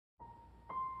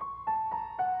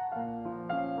Okay,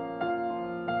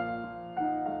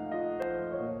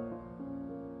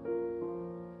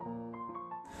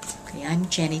 I'm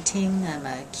Ting. I'm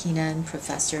a Kenan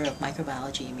Professor of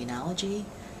Microbiology Immunology,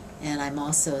 and I'm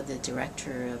also the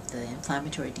Director of the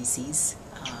Inflammatory Disease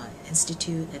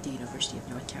Institute at the University of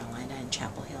North Carolina in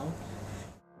Chapel Hill.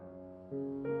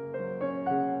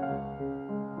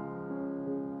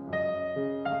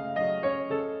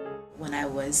 When I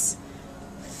was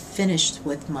finished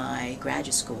with my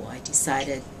graduate school, I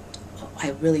decided I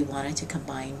really wanted to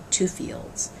combine two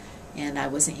fields. And I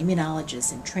was an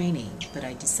immunologist in training, but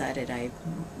I decided I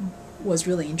was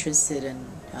really interested in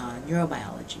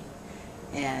neurobiology.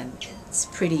 And it's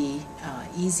pretty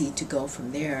easy to go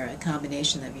from there, a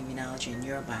combination of immunology and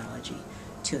neurobiology,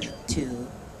 to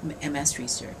MS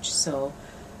research. So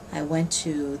I went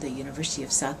to the University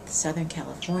of Southern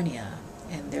California,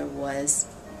 and there was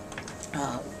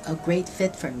a great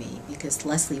fit for me because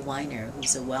Leslie Weiner,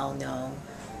 who's a well-known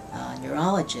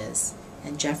neurologist,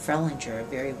 and Jeff Frelinger, a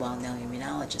very well-known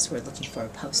immunologist, were looking for a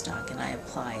postdoc, and I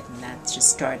applied, and that just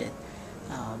started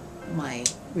my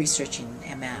research in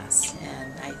MS.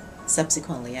 And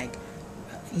subsequently I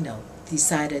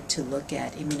decided to look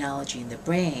at immunology in the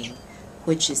brain,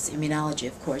 which is immunology,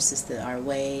 of course, is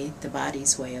the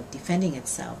body's way of defending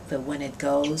itself. But when it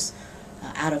goes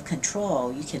out of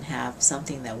control, you can have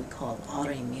something that we call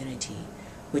autoimmunity,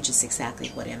 which is exactly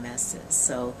what MS is.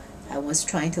 So I was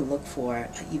trying to look for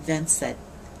events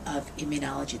of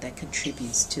immunology that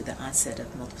contributes to the onset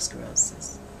of multiple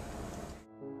sclerosis.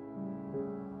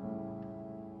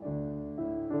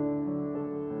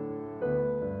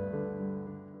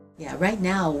 Yeah, right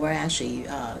now we're actually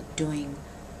doing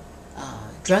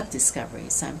drug discovery,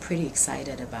 so I'm pretty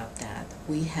excited about that.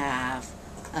 We have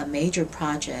a major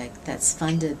project that's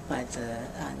funded by the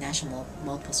National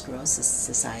Multiple Sclerosis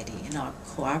Society in our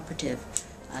cooperative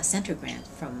center grant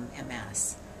from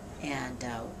MS, and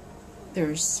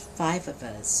there's 5 of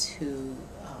us who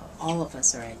all of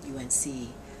us are at UNC,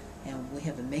 and we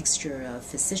have a mixture of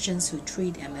physicians who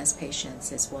treat MS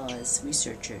patients as well as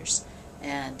researchers,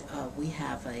 and we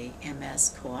have a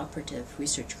MS cooperative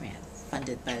research grant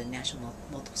funded by the National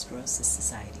Multiple Sclerosis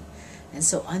Society. And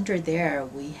so under there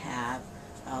we have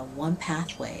one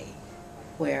pathway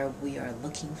where we are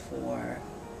looking for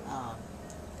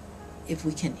if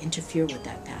we can interfere with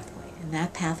that pathway. And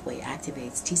that pathway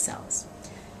activates T cells.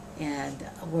 And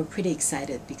we're pretty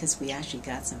excited because we actually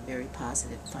got some very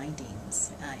positive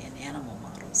findings in animal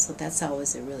models. So that's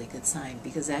always a really good sign,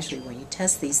 because actually when you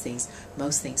test these things,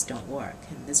 most things don't work,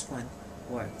 and this one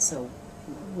worked. So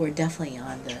we're definitely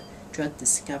on the drug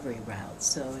discovery route.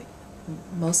 So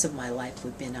most of my life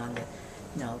we've been on the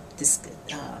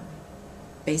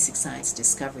basic science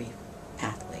discovery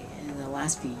pathway. And in the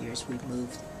last few years we've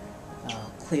moved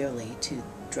clearly to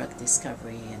drug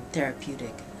discovery and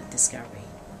therapeutic discovery.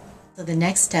 So the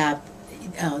next step,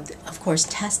 of course,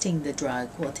 testing the drug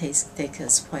will take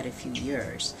us quite a few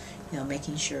years.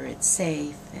 Making sure it's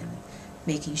safe and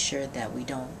making sure that we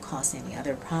don't cause any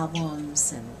other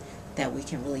problems, and that we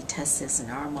can really test this in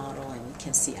our model and we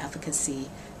can see efficacy,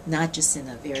 not just in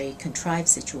a very contrived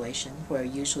situation where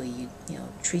usually you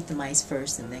treat the mice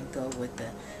first and then go with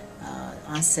the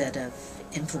onset of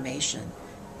inflammation.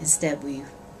 Instead, we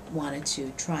wanted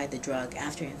to try the drug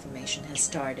after inflammation has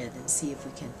started and see if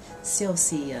we can still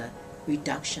see a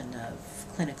reduction of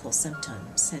clinical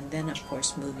symptoms, and then of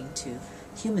course moving to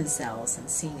human cells and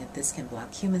seeing if this can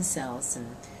block human cells.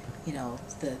 And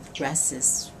the rest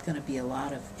is going to be a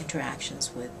lot of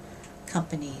interactions with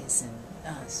companies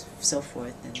and so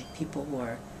forth, and people who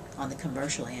are on the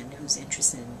commercial end who's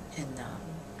interested in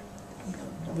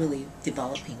really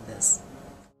developing this.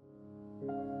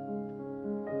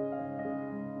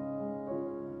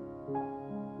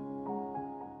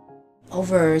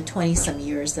 Over 20-some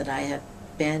years that I have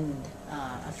been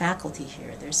a faculty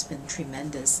here, there's been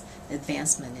tremendous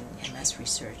advancement in MS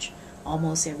research.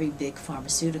 Almost every big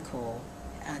pharmaceutical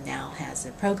now has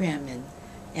a program in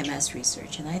MS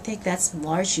research, and I think that's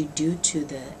largely due to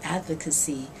the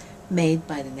advocacy made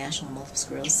by the National Multiple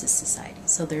Sclerosis Society.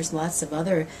 So there's lots of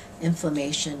other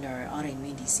inflammation or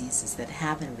autoimmune diseases that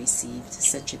haven't received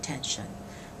such attention.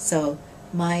 So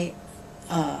my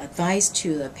advice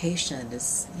to a patient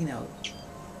is,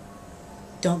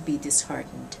 don't be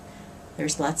disheartened.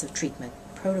 There's lots of treatment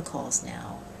protocols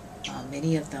now.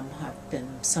 Many of them have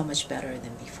been so much better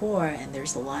than before, and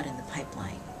there's a lot in the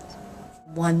pipeline.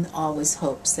 One always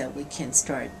hopes that we can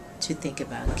start to think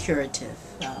about curative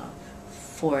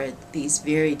for these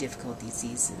very difficult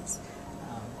diseases.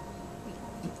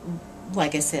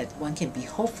 Like I said, one can be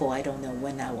hopeful. I don't know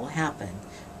when that will happen.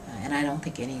 And I don't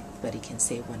think anybody can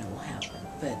say when it will happen.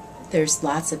 But there's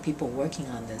lots of people working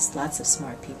on this, lots of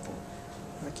smart people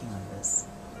working on this.